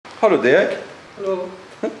Hallo Dirk. Hallo.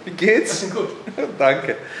 Wie geht's? Gut.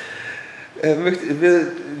 Danke.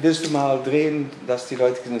 Willst du mal drehen, dass die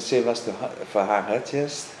Leute können sehen, was du für Haar hast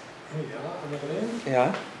jetzt? Ja, einmal drehen.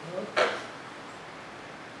 Ja.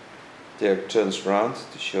 Dirk turns around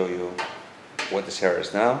to show you what his hair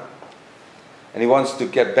is now. And he wants to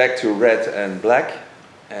get back to red and black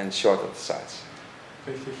and short at the sides.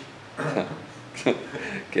 Richtig.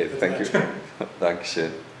 Okay, thank you.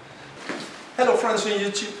 Dankeschön. Hello friends on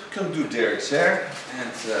YouTube, come do Dierk's hair,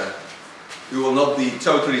 and he will not be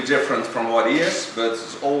totally different from what he is, but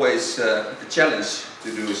it's always a challenge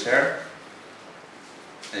to do his hair.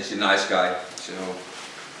 And he's a nice guy, so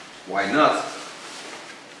why not?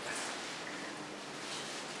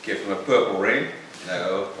 Give him a purple ring,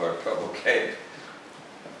 no, or a purple cape.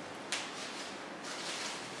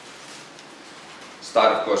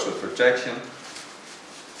 Start of course with protection.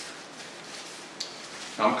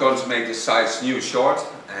 I'm going to make the sides new short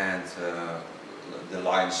and the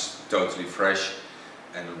lines totally fresh,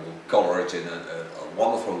 and we'll color it in a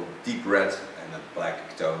wonderful deep red and a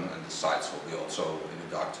black tone, and the sides will be also in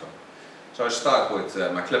a dark tone. So I start with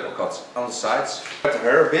my clipper cuts on the sides. Cut the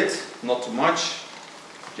hair a bit, not too much,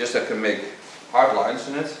 just I can make hard lines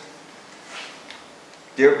in it.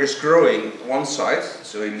 Dierk is growing one side,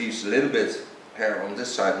 so he leaves a little bit hair on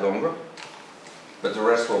this side longer, but the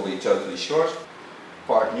rest will be totally short.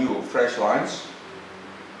 Part new, fresh lines.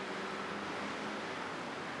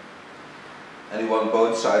 And you want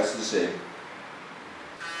both sides the same.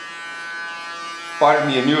 Part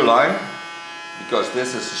me a new line, because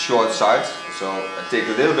this is a short side, so I take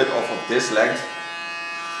a little bit off of this length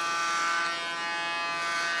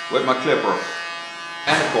with my clipper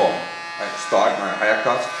and a comb. I start my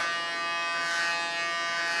haircut.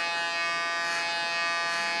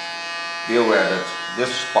 Be aware that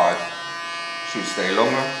this part should stay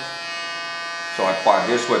longer, so I part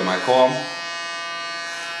this with my comb.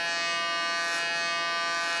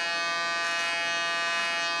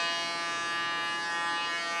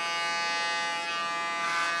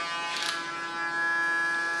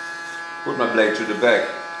 Put my blade to the back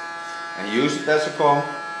and use it as a comb.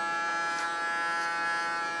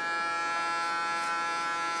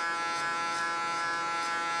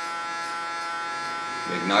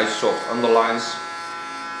 Make nice soft underlines.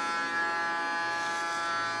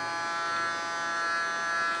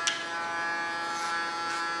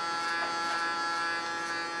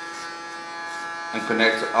 And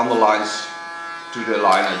connect the underlines to the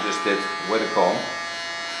line I just did with a comb.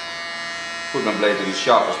 Put my blade in the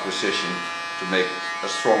sharpest position to make a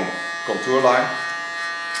strong contour line.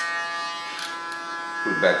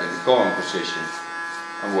 Put it back in the comb position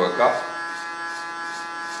and work up.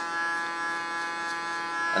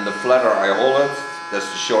 And the flatter I hold it,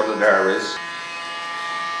 that's the shorter the hair is.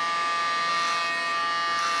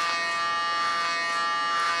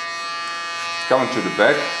 Coming to the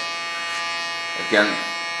back. Again,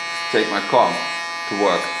 take my comb to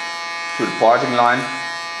work to the parting line.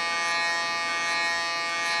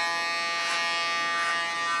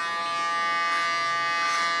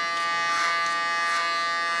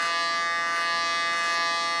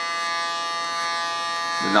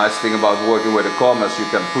 The nice thing about working with a comb is you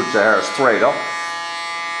can put the hair straight up,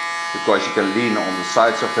 because you can lean on the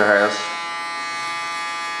sides of the hairs.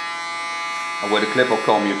 And with a clipper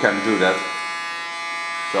comb you can do that.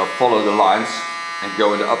 So follow the lines and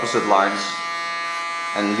go in the opposite lines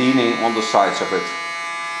and leaning on the sides of it.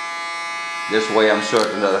 This way I'm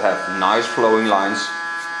certain that I have nice flowing lines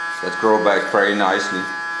that grow back very nicely.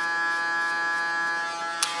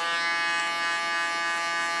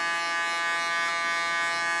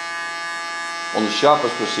 On the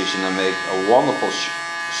sharpest position I make a wonderful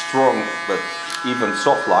strong but even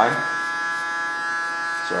soft line.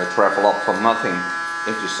 So I travel up from nothing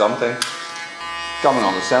into something. Coming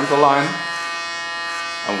on the center line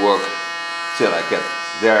and work till I get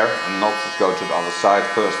there and not go to the other side.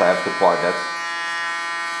 First I have to part that.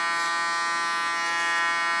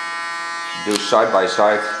 Do side by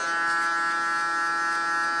side.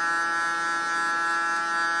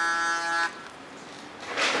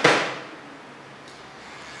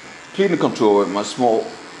 Clean the contour with my small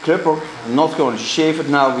clipper. I'm not going to shave it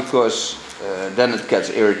now because then it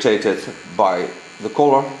gets irritated by the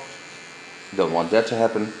color. Don't want that to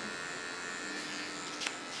happen.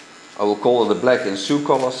 I will color the black in two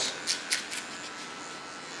colors.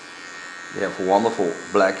 We have a wonderful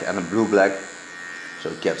black and a blue black, so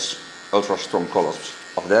it gets ultra strong colors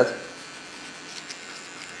of that.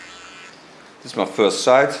 This is my first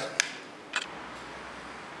side.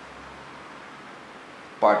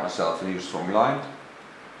 Part myself a new strong line.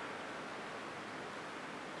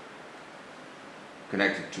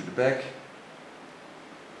 connect it to the back,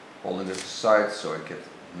 holding it aside so I get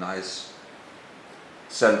a nice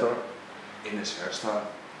center in this hairstyle.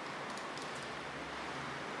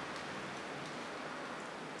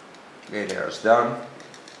 Lay the hairs down,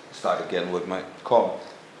 start again with my comb.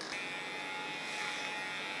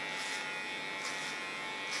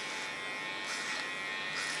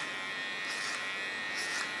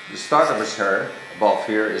 The start of his hair above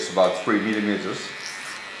here is about 3 millimeters,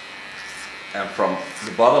 and from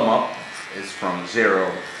the bottom up is from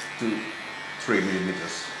 0 to 3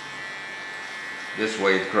 millimeters. This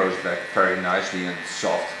way it grows back very nicely and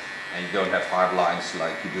soft, and you don't have hard lines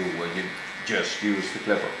like you do when you just use the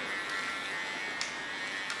clipper.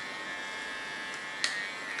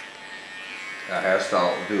 A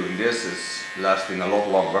hairstyle doing this is lasting a lot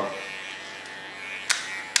longer.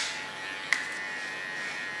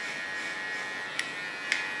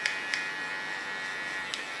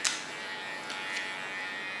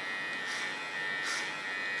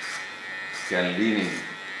 Again, leaning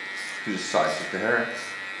to the sides of the hair,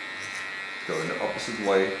 go in the opposite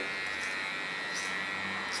way.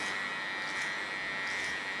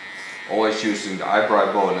 Always using the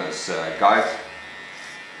eyebrow bone as a guide.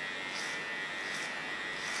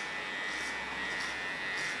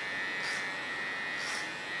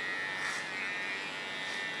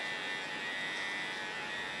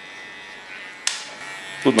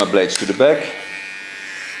 Put my blades to the back.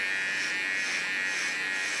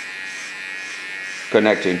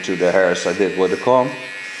 Connecting to the hairs I did with the comb.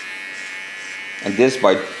 And this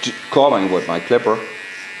by combing with my clipper.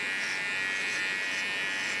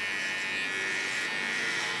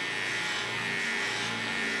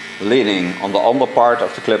 Leaning on the under part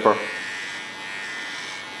of the clipper.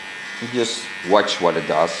 And just watch what it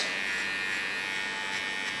does.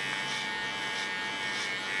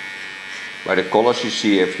 By the colors you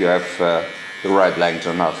see if you have the right length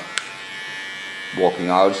or not. Walking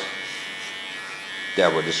out, there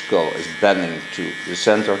where the skull is bending to the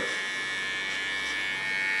center.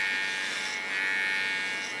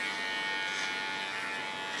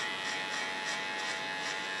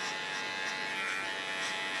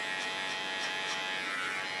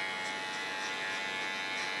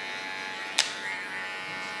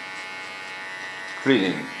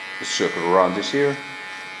 Cleaning the circle around this here.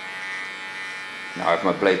 Now I have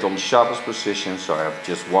my blade on the sharpest position, so I have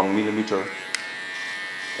just 1 millimeter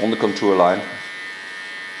on the contour line.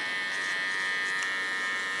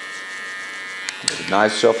 Get a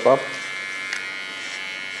nice soft up.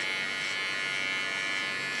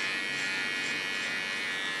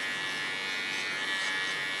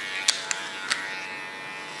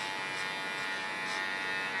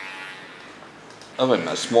 And with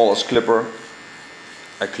my smallest clipper,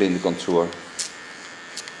 I clean the contour.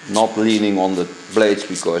 Not leaning on the blades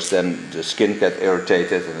because then the skin gets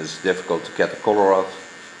irritated and it's difficult to get the color out.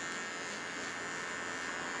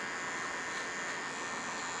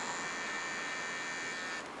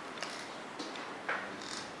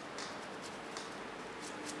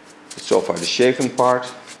 So far the shaving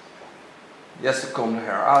part. He has to comb the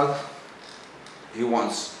hair out. He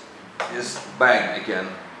wants this bang again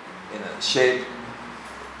in a shape.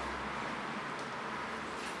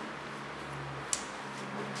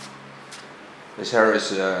 His hair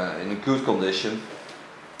is in a good condition,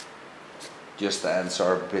 just the ends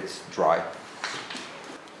are a bit dry.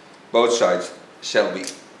 Both sides shall be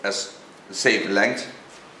as the same length.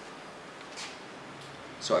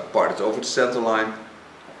 So I part it over the center line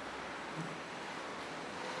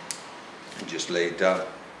and just lay it down.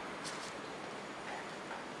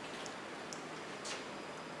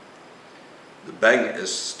 The bang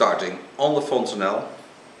is starting on the fontanelle.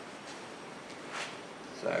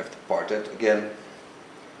 So I have to part it again.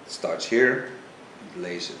 It starts here, it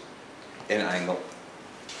lays it in an angle.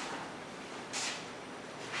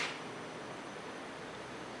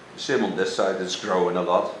 The sim on this side is growing a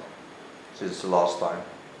lot since the last time.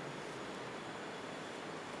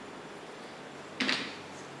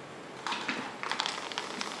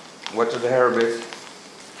 Wet the hair a bit.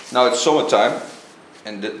 Now it's summertime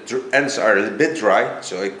and the ends are a bit dry,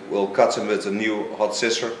 so I will cut them with a new hot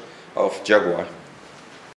scissor of Jaguar.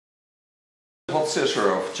 Hot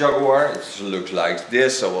scissor of Jaguar, it looks like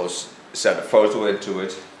this. I will set a photo into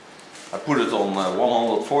it. I put it on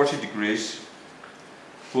 140 degrees,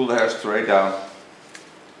 pull the hair straight down,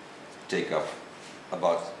 take up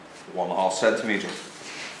about 1.5 centimeter.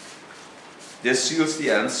 This seals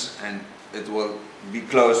the ends and it will be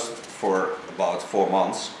closed for about 4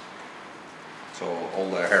 months. So all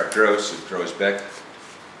the hair grows, it grows back,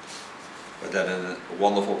 but then in a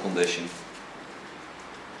wonderful condition.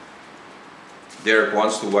 Dierk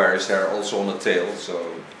wants to wear his hair also on the tail,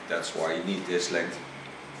 so that's why you need this length.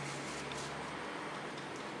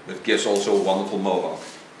 It gives also a wonderful mohawk.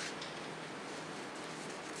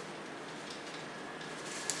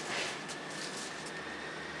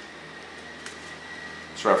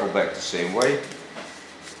 Travel back the same way.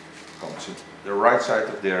 Come to the right side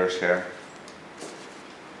of Dierk's hair.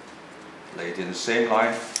 Lay it in the same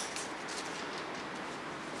line.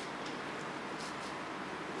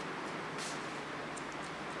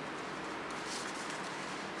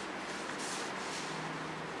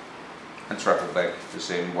 And travel back the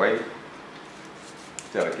same way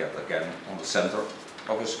till I get again on the center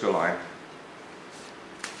of his skull line.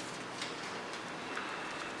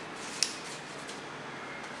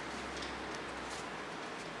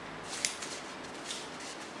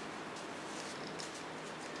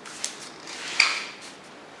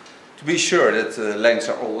 To be sure that the lengths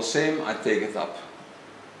are all the same, I take it up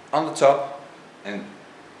on the top and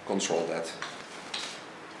control that.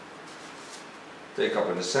 Take up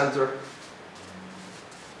in the center.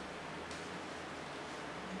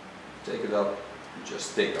 Take it up,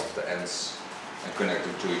 just take off the ends and connect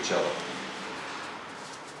them to each other.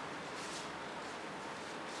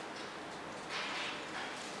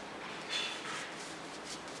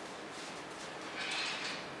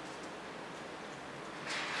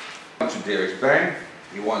 To Dierk's bang,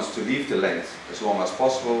 he wants to leave the length as long as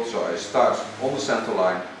possible, so I start on the center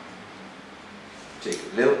line, take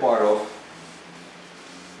a little part off,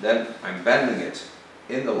 then I'm bending it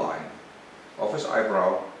in the line of his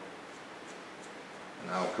eyebrow.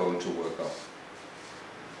 Now I'm going to work up.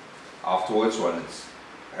 Afterwards, when its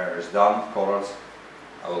hair is done, colored,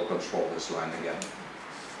 I will control this line again,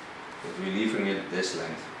 but relieving it this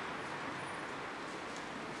length.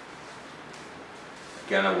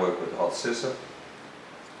 Again, I work with a hot scissor,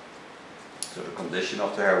 so the condition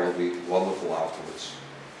of the hair will be wonderful afterwards.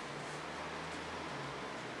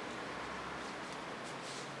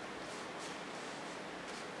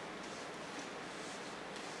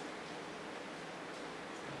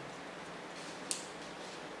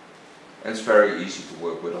 And it's very easy to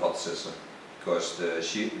work with a hot scissor because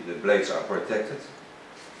the blades are protected.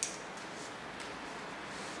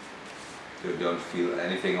 You don't feel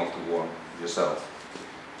anything of the warmth yourself.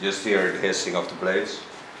 Just hear the hissing of the blades.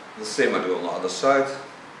 The same I do on the other side.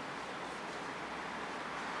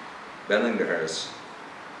 Bending the hairs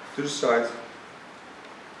to the side.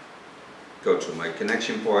 Go to my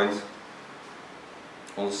connection point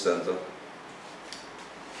on the center.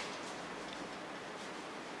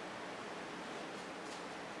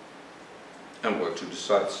 And work to the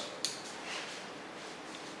sides.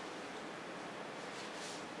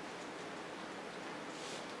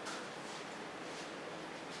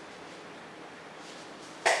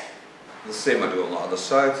 The same I do on the other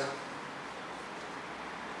side.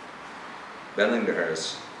 Bending the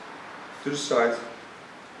hairs to the side.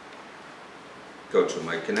 Go to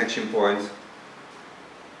my connection point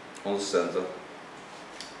on the center.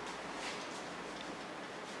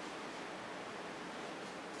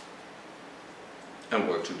 And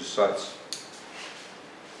work to the sides.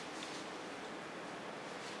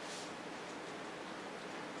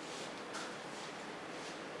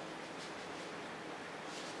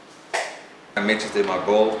 I mix it in my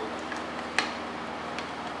bowl.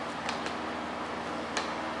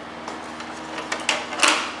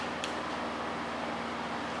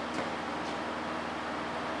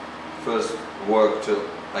 First work till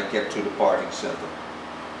I get to the parting center.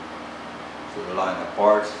 So the line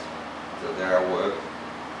apart. So there I work,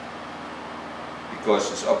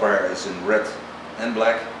 because this upper hair is in red and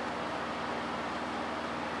black.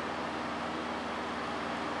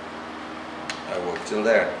 I work till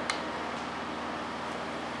there.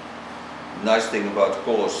 Nice thing about the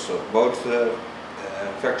colors of both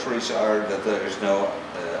factories are that there is no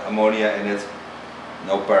ammonia in it,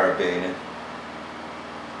 no paraben,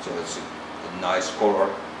 so it's a nice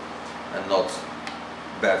color and not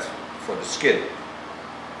bad for the skin.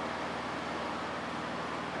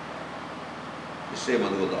 The same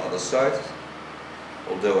on the other side,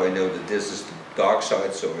 although I know that this is the dark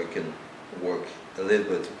side, so I can work a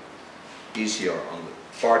little bit easier on the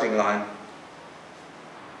parting line.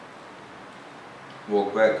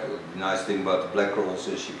 Walk back. The nice thing about the black rolls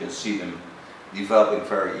is you can see them developing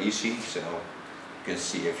very easy, so you can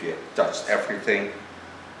see if you touched everything,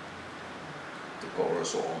 the color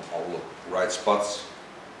is on all the right spots.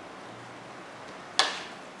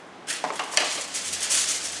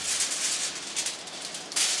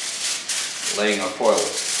 Laying a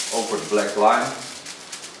foil over the black line.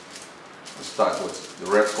 I'll start with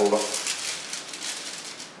the red color.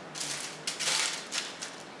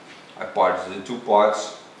 I have parted in two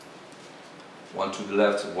parts, one to the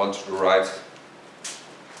left, one to the right.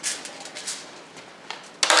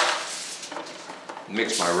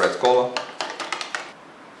 Mix my red color.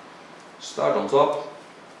 Start on top.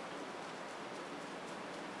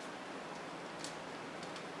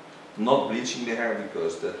 Not bleaching the hair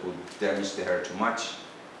because that would damage the hair too much.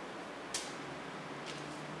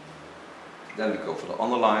 Then we go for the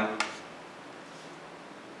underline.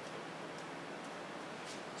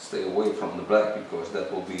 Stay away from the black because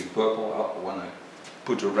that will be purple when I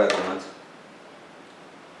put the red on it.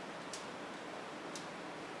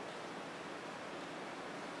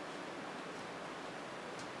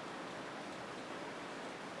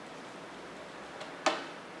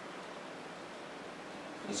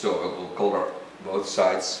 And so I will color both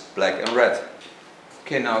sides black and red.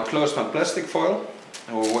 Okay, now I close my plastic foil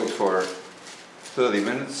and we'll wait for 30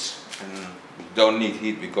 minutes. And we don't need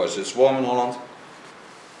heat because it's warm in Holland.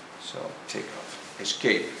 So take off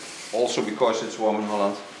escape, also because it's warm in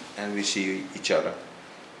Holland, and we see each other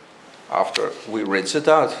after we rinse it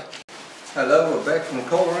out. Hello, we're back from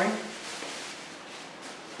coloring.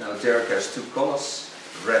 Now Dierk has two colors,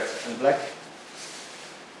 red and black.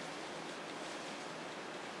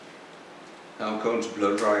 Now I'm going to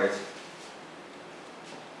blow dry it.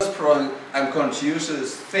 The first product I'm going to use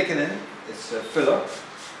is thickening. It's a filler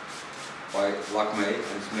by Lakme, and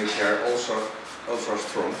it makes hair also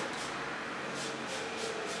strong.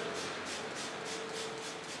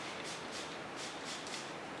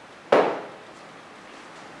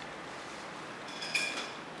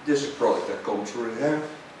 This is a product that comes through the hair.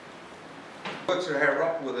 Put your hair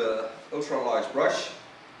up with an ultra large brush.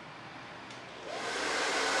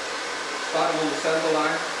 Starting on the center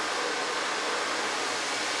line.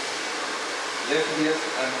 Lifting it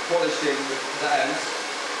and polishing the ends.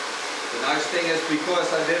 The nice thing is,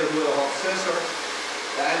 because I did it with a hot scissor,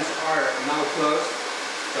 the ends are now closed,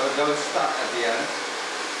 so don't stuck at the end.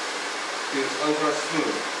 It's ultra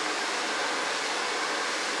smooth.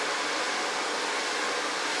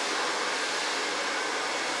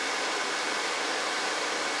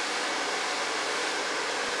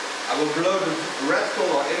 I will blow the red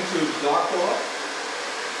color into the dark color,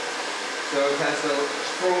 so it has a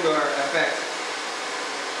stronger effect.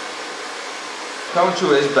 Come to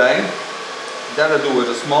his bang, then I do with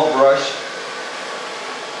a small brush,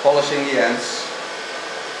 polishing the ends.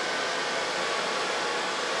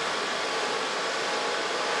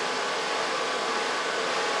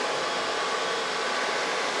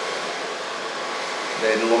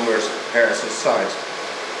 They no longer hairs aside.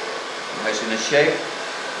 Nice in a shape.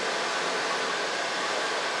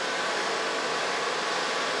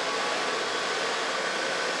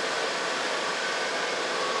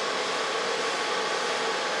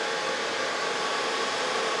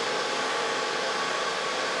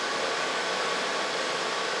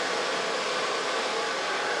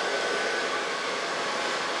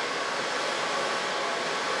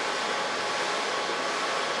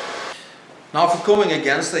 Now for combing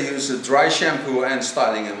against, I use a dry shampoo and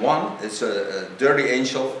styling in one. It's a Dirty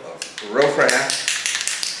Angel of rougher hair.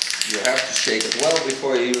 You have to shake it well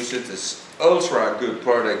before you use it. It's ultra good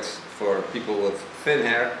product for people with thin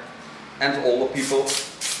hair and older people.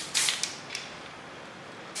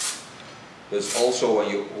 But also when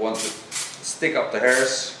you want to stick up the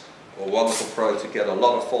hairs, a wonderful product to get a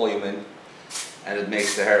lot of volume in. And it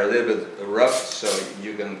makes the hair a little bit rough, so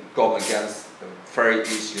you can comb against very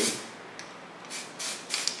easily.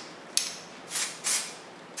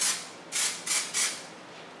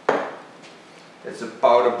 It's a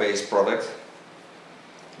powder-based product.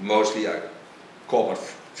 Mostly I comb it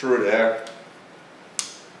through the hair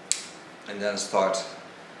and then start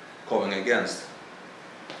combing against.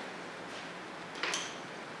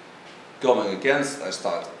 Combing against, I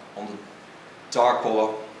start on the dark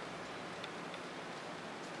color.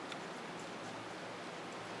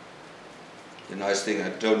 The nice thing, I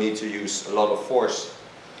don't need to use a lot of force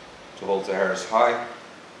to hold the hairs high.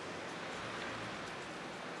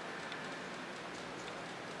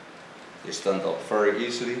 They stand up very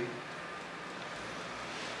easily.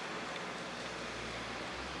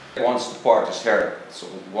 Once the part is hair, so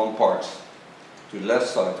one part to the left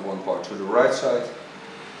side, one part to the right side.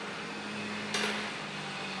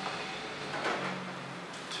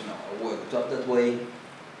 So now I work it up that way.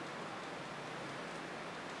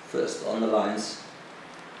 First on the lines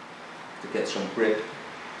to get some grip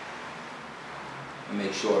and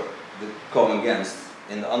make sure the comb against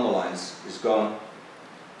in the underlines is gone.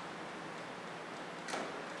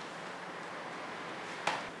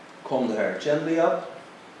 Comb the hair gently up.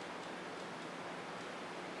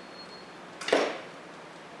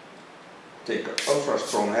 take an ultra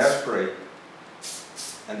strong hairspray,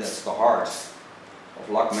 and that's the heart of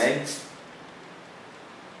Lakme.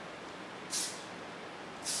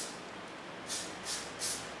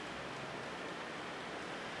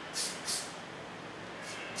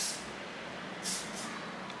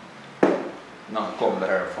 Now comb the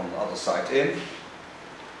hair from the other side in.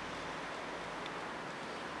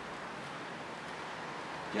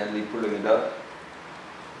 Gently pulling it up.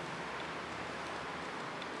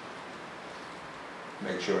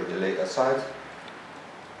 Make sure you lay aside.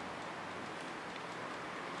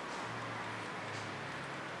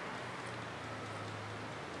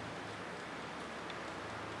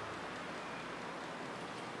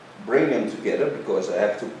 Bring them together because I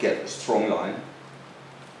have to get a strong line.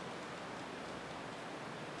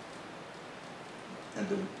 And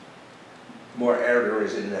the more air there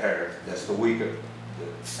is in the hair, that's the weaker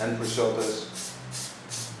the end result is.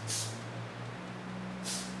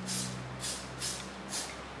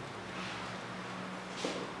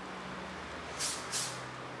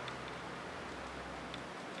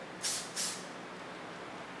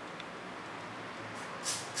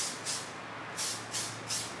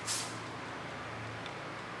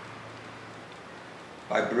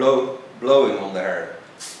 By blowing on the hair,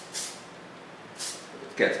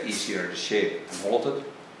 it gets easier to shape and hold it.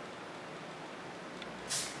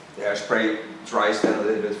 The hairspray dries then a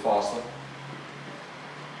little bit faster.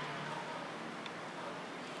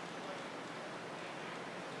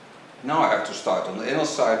 Now I have to start on the inner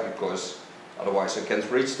side because otherwise I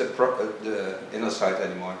can't reach the inner side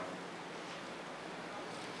anymore.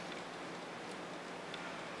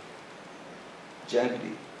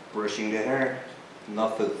 Gently brushing the hair,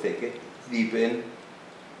 not too thick, deep in.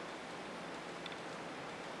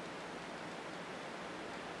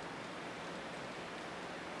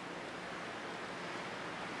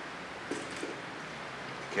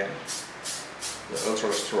 Okay, the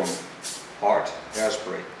ultra strong hard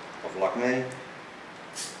hairspray of Lakme.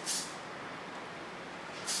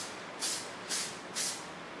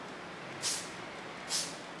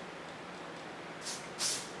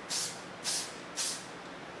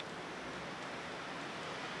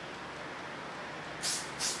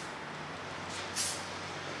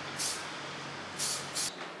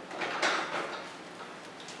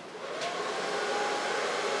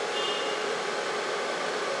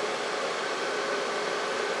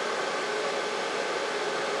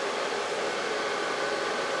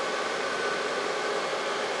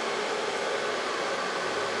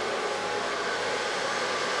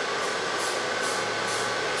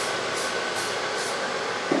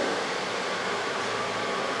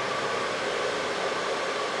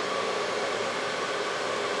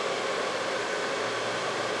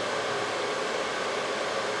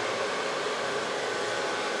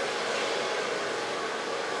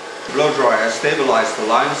 Blow dryer stabilize the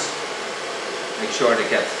lines, make sure they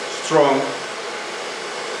get strong.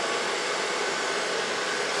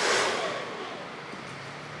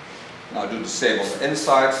 Now do the same on the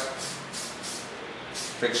inside,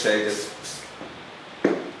 fixate it.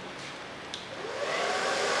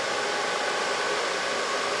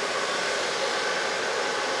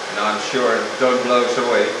 Now I'm sure it don't blows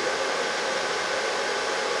away.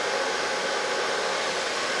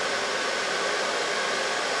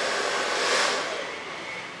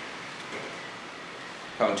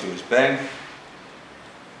 Continuous bang.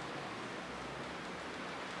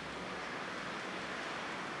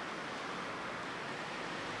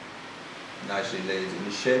 Nicely laid in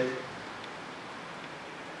the shape.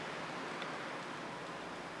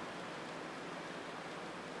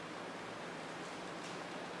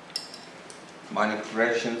 Minor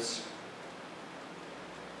corrections.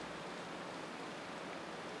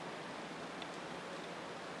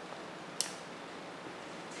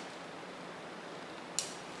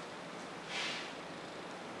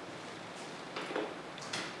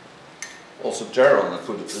 Also there on, I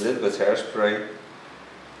put a little bit hairspray.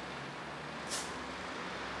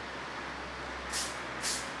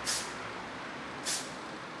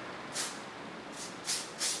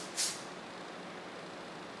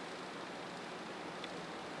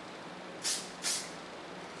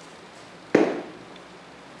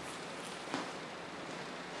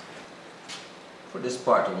 For this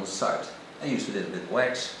part on the side, I used a little bit of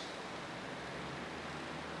wax.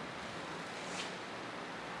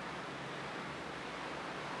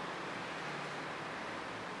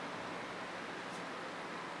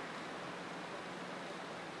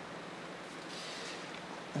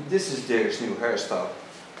 And this is Dierk's new hairstyle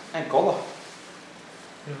and color.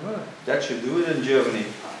 Ja. That should do it in Germany.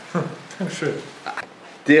 Schön.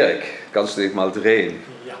 Dierk, kannst du dich mal drehen?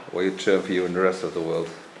 Ja. Or you turn for you in the rest of the world?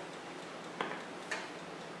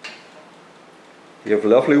 You have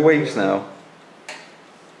lovely wings now.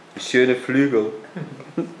 Schöne Flügel.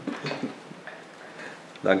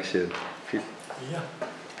 Dankeschön. Ja.